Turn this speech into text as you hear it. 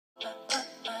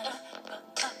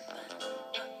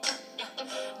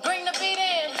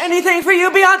Anything for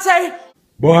you, Beyonce?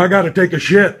 Boy, I gotta take a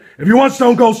shit. If you want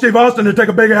Stone Cold Steve Austin to take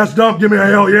a big ass dump, give me a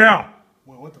hell yeah.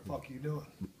 Well, what the fuck are you doing?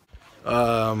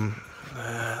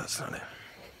 That's not it.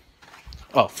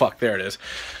 Oh, fuck, there it is.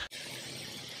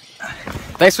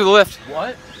 Thanks for the lift.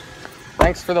 What?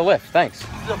 Thanks for the lift, thanks. This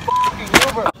is a fucking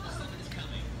Uber.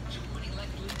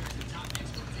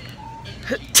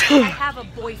 I have a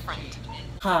boyfriend.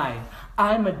 Hi,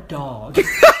 I'm a dog. This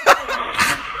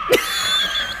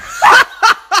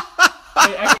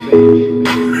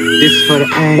for the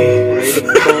A.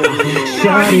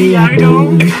 Shawty, I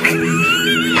don't.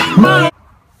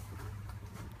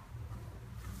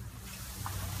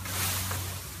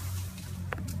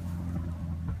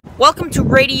 Welcome to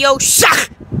Radio Shach.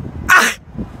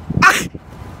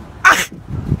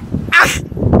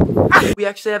 We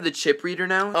actually have the chip reader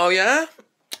now. Oh, yeah?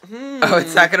 Oh,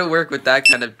 it's not gonna work with that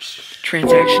kind of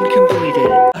Transaction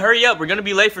completed. Hurry up, we're gonna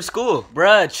be late for school.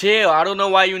 Bruh, chill. I don't know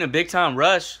why you in a big time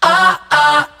rush.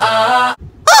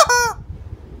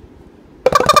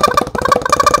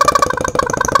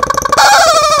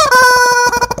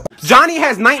 Johnny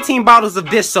has 19 bottles of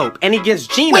this soap, and he gets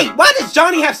Gina. Wait, why does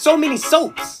Johnny have so many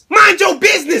soaps? Mind your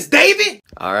business, David!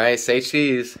 Alright, say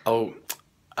cheese. Oh,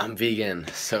 I'm vegan,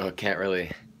 so can't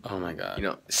really. Oh my god. You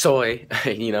know, soy,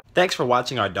 you know. Thanks for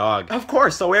watching our dog. Of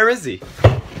course, so where is he?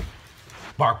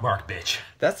 Bark, bark, bitch.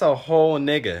 That's a whole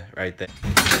nigga right there.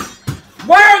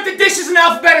 Why aren't the dishes in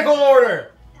alphabetical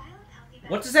order?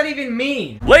 What does that even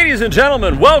mean? Ladies and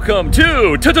gentlemen, welcome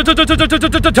to Target!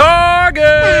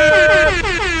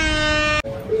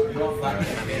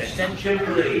 Attention,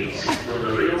 please.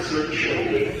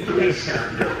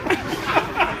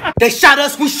 They shot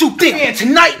us, we shoot them. And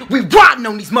tonight, we riding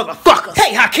on these motherfuckers.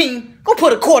 Hey, Hakeem, go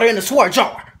put a quarter in the swore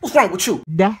jar. What's wrong with you?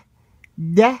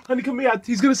 Honey, come here.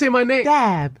 He's gonna say my name.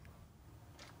 Dab.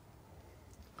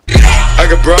 I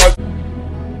got broad.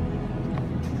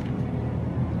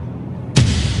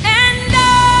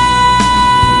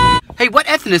 Hey, what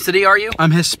ethnicity are you? I'm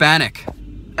Hispanic.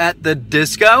 At the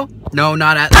disco? No,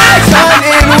 not at.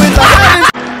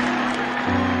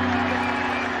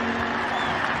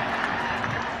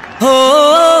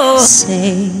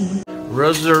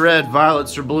 Roses are red,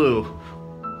 violets are blue.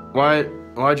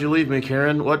 Why'd you leave me,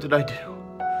 Karen? What did I do?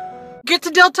 Get to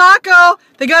Del Taco.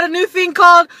 They got a new thing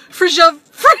called free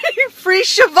shavacadoo. Free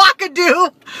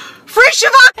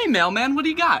shavacadoo. Hey, mailman, what do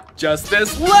you got? Just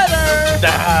this letter!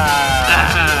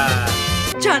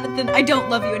 Jonathan, I don't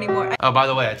love you anymore. Oh, by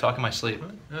the way, I talk in my sleep.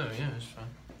 Oh, yeah, it's fine.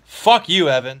 Fuck you,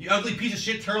 Evan. You ugly piece of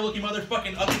shit, turtle-looking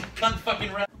motherfucking ugly cunt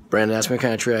fucking rat. Brandon, ask me what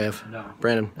kind of tree I have. No.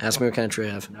 Brandon, ask me what kind of tree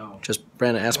I have. No. Just,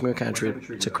 Brandon, ask me what kind of tree.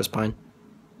 It's a Chris Pine.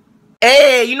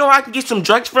 Hey, you know where I can get some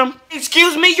drugs from?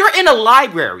 Excuse me, you're in a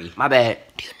library. My bad.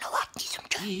 Do you know I can get some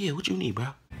drugs? Yeah, what you need,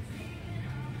 bro?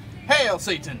 Hail,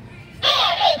 Satan!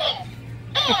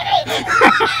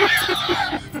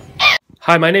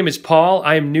 Hi, my name is Paul.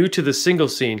 I am new to the single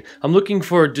scene. I'm looking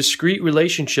for a discreet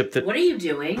relationship that... What are you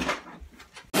doing?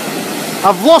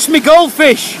 I've lost me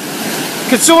goldfish.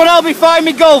 Can someone help me find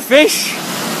me goldfish?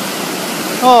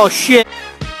 Oh, shit.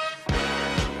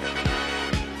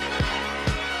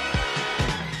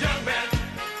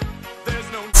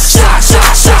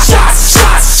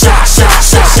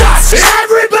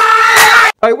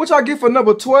 Everybody! Hey, what y'all get for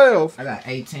number 12? I got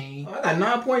 18. I got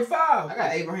 9.5. I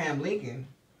got Abraham Lincoln.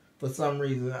 For some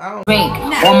reason, I don't. Break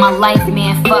all my life,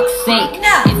 man. Fuck sake.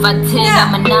 If I tell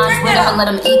I'm a nonce with I let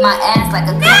him eat my ass like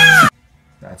a gun.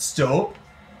 That's dope.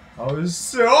 Oh,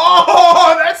 that's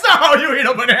not how you eat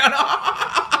a banana.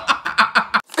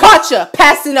 Gotcha.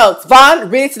 Pass the notes. Vaughn,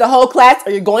 read it to the whole class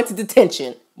or you're going to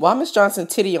detention. Why Miss Johnson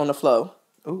titty on the floor?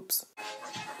 Oops.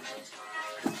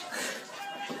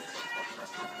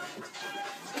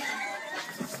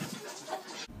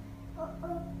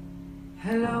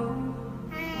 Hello.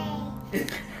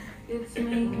 It's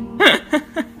me.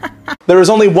 There is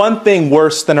only one thing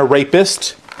worse than a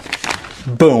rapist.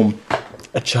 Boom.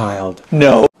 A child.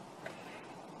 No.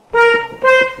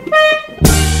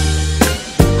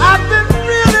 I've been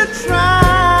really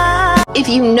trying. If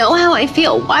you know how I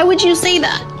feel, why would you say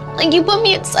that? Like, you put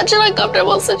me in such an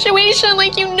uncomfortable situation.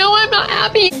 Like, you know I'm not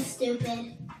happy.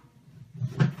 Stupid.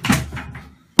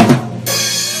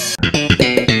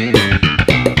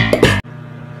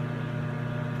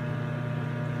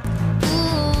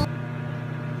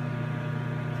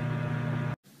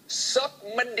 Suck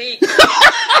my dick.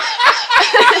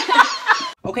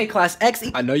 Okay, class X.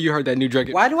 I know you heard that new drug.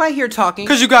 Why do I hear talking?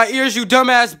 Cause you got ears, you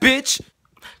dumbass bitch.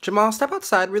 Jamal, step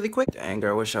outside really quick. Dang,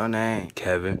 girl, what's your name?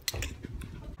 Kevin.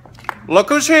 Look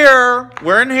who's here.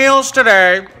 We're in heels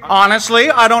today. Honestly,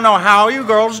 I don't know how you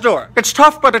girls do it. It's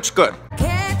tough, but it's good.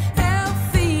 Can't help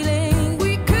feeling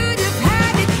we could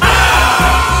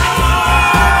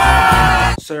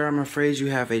Sir, I'm afraid you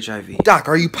have HIV. Doc,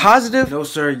 are you positive? No,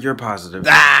 sir, you're positive.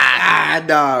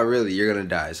 Nah, really, you're gonna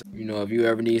die. You know, if you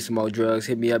ever need some more drugs,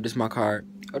 hit me up. This is my card.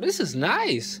 Oh, this is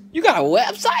nice. You got a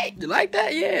website? You like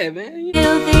that? Yeah, man.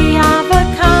 The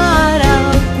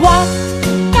avocado,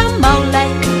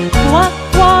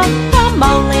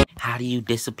 guacamole. How do you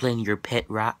discipline your pet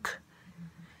rock?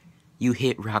 You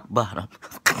hit rock bottom.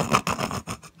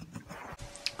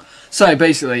 So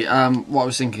basically, what I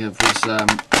was thinking of was,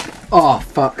 oh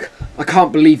fuck, I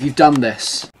can't believe you've done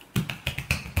this.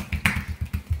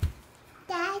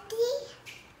 Daddy?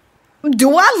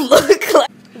 Do I look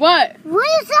like... What?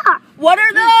 What is that? What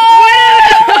are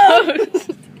those?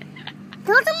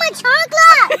 Those are my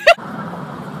chocolates!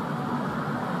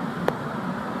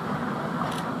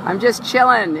 I'm just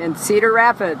chilling in Cedar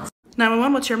Rapids.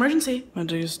 911, what's your emergency? My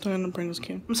dick is stuck in a Pringles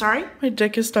can. I'm sorry? My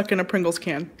dick is stuck in a Pringles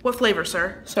can. What flavor,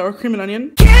 sir? Sour cream and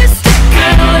onion?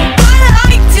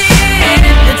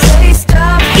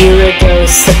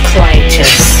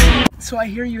 Iridociclitis. So I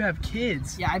hear you have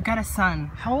kids. Yeah, I've got a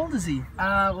son. How old is he?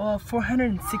 Well,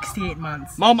 468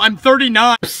 months. Mom, I'm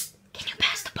 39. Can you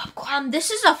pass the popcorn?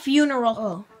 This is a funeral.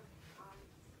 Oh.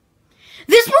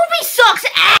 This movie sucks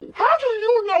ass! How do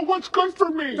you know what's good for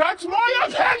me? That's my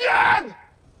opinion!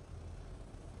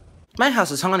 My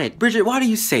house is haunted. Bridget, why do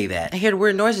you say that? I hear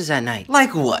weird noises at night.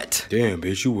 Like what? Damn,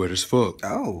 bitch, you wet as fuck.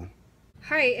 Oh.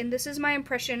 Hi, and this is my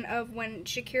impression of when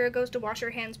Shakira goes to wash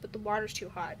her hands, but the water's too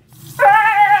hot.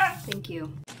 Thank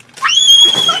you.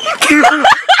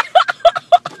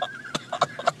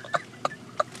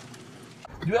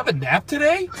 You have a nap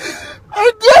today?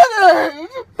 I didn't!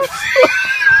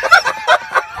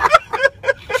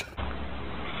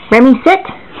 Remy, sit.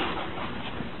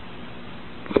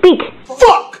 Speak.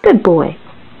 Fuck! Good boy.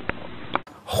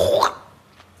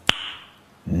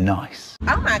 Nice.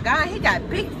 Oh my god, he got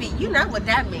big feet. You know what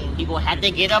that means. You gonna have to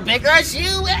get a bigger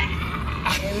shoe.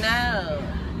 No.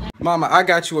 Mama, I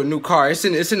got you a new car. It's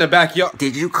in the backyard.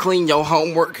 Did you clean your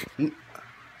homework?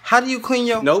 How do you clean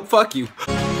your... Nope, fuck you.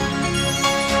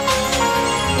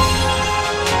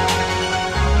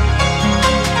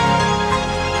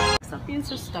 Stop being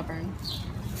so stubborn.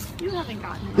 You haven't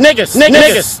gotten it. Niggas.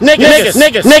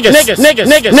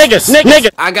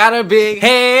 I got a big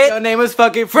head. Your name is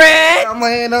fucking Fred. I'm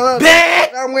laying on a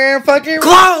bed. I'm wearing fucking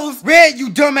clothes. Red, you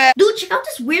dumbass. Dude, check out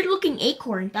this weird looking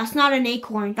acorn. That's not an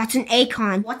acorn. That's an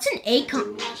acorn. What's an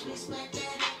acorn? Now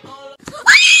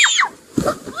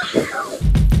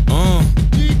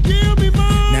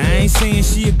I ain't saying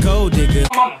she a gold digger.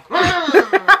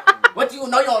 What you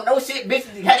know? You don't know shit, bitch.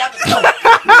 You head out the door.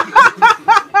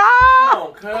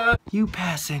 You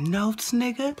passing notes,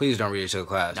 nigga? Please don't read it to the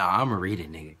class. Nah, I'ma read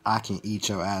it, nigga. I can eat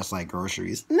your ass like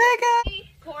groceries. Nigga!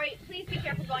 Corey, please be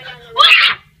careful going down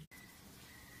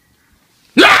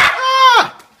the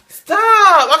Ah! Stop!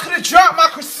 I could have dropped my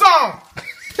croissant!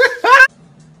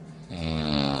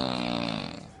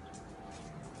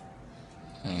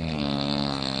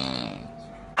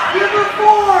 Number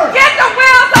 4! Get the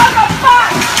wheels on the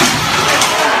bus!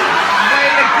 Way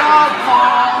to go,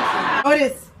 Paul!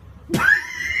 Otis.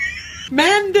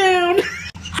 Man down.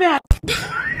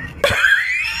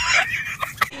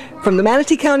 From the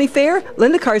Manatee County Fair,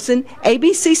 Linda Carson,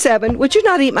 ABC7, would you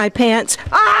not eat my pants?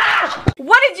 Ah!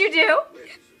 What did you do?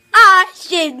 I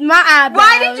shaved my eyebrows.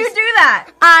 Why did you do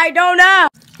that? I don't know.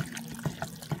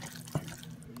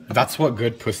 That's what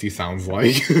good pussy sounds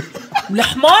like.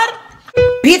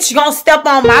 Bitch, you gon' step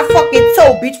on my fucking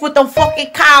toe, bitch, with them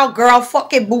fucking cowgirl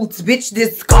fucking boots, bitch,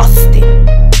 disgusting.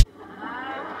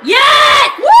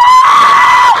 Yes! Woo!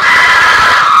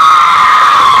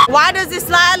 Why does this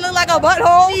slide look like a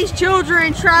butthole? These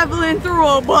children traveling through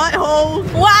a butthole.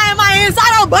 Why am I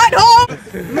inside a butthole?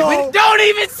 No. Don't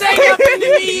even say nothing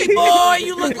to me, boy.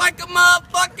 You look like a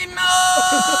motherfucking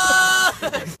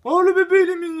nose. Oh, le bébé, il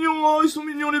est mignon. Oh, ils sont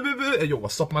mignons, les bébés. Hey, yo,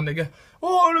 what's up, my nigga?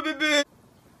 Oh, le bébé.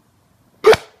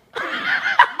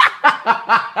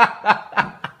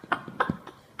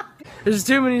 There's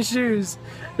too many shoes.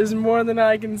 There's more than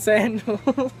I can sandal.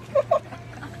 I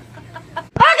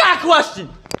got a question.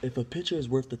 If a picture is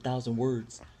worth 1,000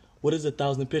 words, what is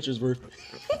 1,000 pictures worth?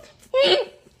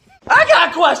 I got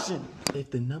a question.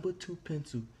 If the number 2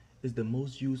 pencil is the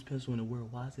most used pencil in the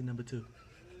world, why is it number 2?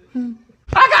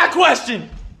 I got a question.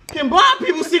 Can blind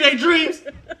people see their dreams?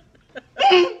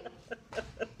 I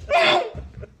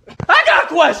got a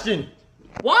question.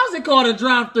 Why is it called a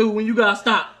drive-thru when you gotta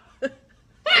stop?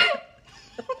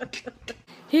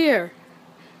 Here.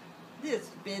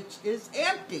 This bitch is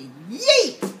empty.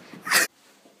 Yeet!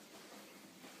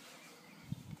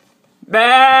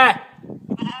 Bah!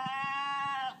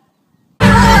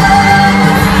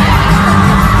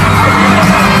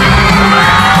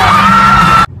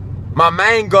 My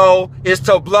main goal is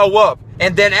to blow up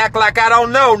and then act like I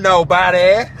don't know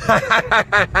nobody.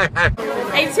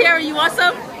 Hey Terry, you want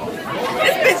some?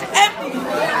 This bitch empty.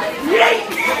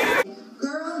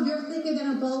 Girl, you're thicker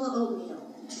than a bowl of oatmeal.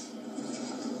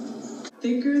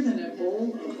 Thicker than a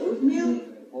bowl of oatmeal?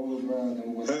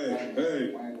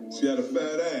 Hey, she had a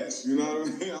fat ass, you know what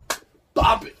I mean?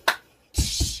 Pop it.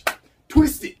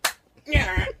 Twist it.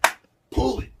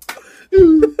 Pull it.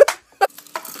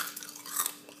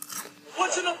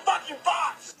 What's in the fucking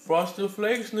box? Frosted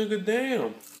Flakes, nigga,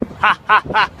 damn.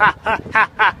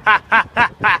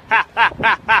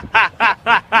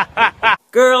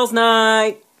 Girls'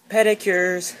 night,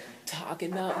 pedicures,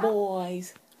 talking about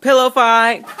boys, pillow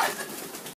fight.